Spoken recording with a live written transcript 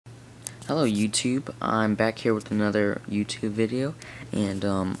Hello YouTube, I'm back here with another YouTube video, and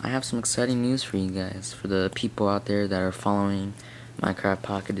I have some exciting news for you guys, for the people out there that are following Minecraft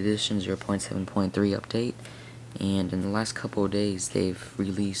Pocket Edition 0.7.3 update. And in the last couple of days they've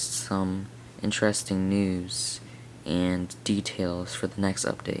released some interesting news and details for the next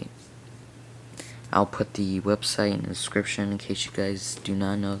update. I'll put the website in the description in case you guys do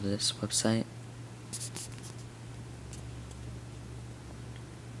not know this website.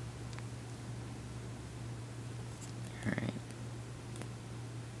 Alright.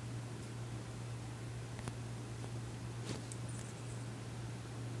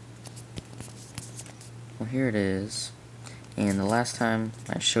 Well, here it is. And the last time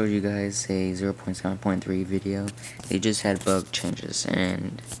I showed you guys a 0.7.3 video, they just had bug changes,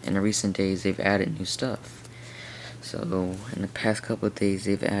 and in the recent days they've added new stuff. So in the past couple of days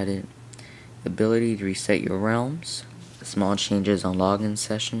they've added the ability to reset your realms, small changes on login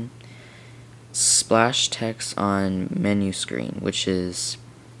session, splash text on menu screen, which is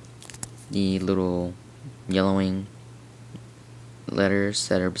the little yellowing letters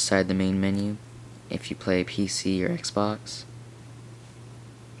that are beside the main menu if you play PC or Xbox.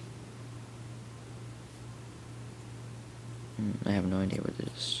 I have no idea where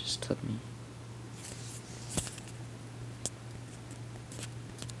this just took me.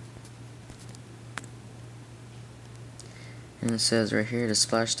 And it says right here, the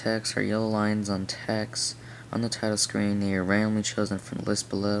splash text are yellow lines on text on the title screen. They are randomly chosen from the list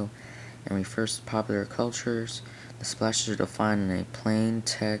below and refers to popular cultures. The splashes are defined in a plain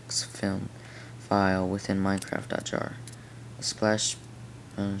text film file within Minecraft.jar. The splash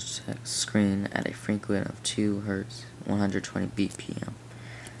text screen at a frequency of 2 Hz, 120 BPM.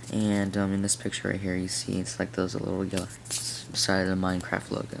 And in this picture right here, you see it's like those little yellow lines beside the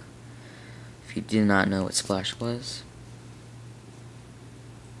Minecraft logo. If you do not know what splash was,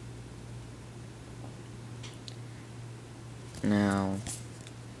 now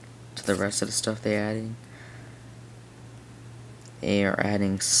to the rest of the stuff they added. They are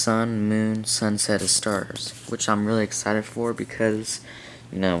adding sun, moon, sunset, and stars, which I'm really excited for because,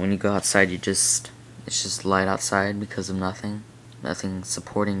 you know, when you go outside, it's just light outside because of nothing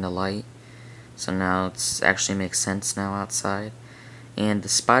supporting the light. So now it's actually makes sense now outside. And the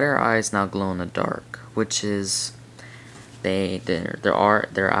spider eyes now glow in the dark, which is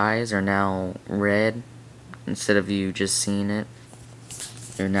their eyes are now red instead of you just seeing it.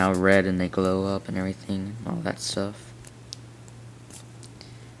 They're now red and they glow up and everything, all that stuff.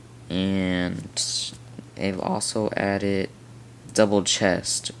 And they've also added double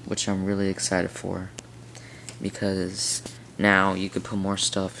chest, which I'm really excited for, because now you could put more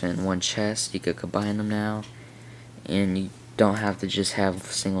stuff in one chest. You could combine them now, and you don't have to just have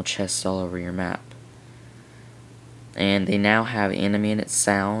single chests all over your map. And they now have animated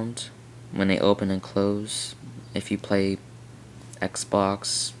sound when they open and close. If you play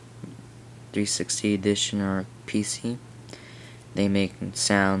Xbox 360 edition or PC, they make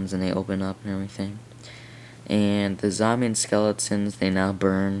sounds and they open up and everything. And the zombie and skeletons, they now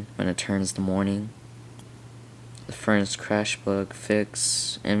burn when it turns the morning. The furnace crash bug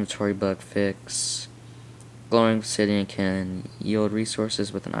fix, inventory bug fix. Glowing obsidian can yield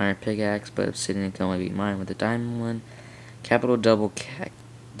resources with an iron pickaxe, but obsidian can only be mined with a diamond one. Capital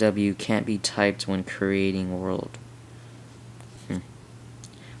W can't be typed when creating world.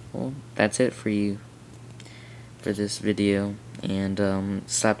 Well, that's it for you for this video, and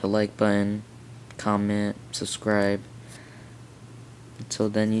slap the like button, comment, subscribe. Until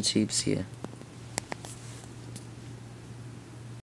then, YouTube, see ya.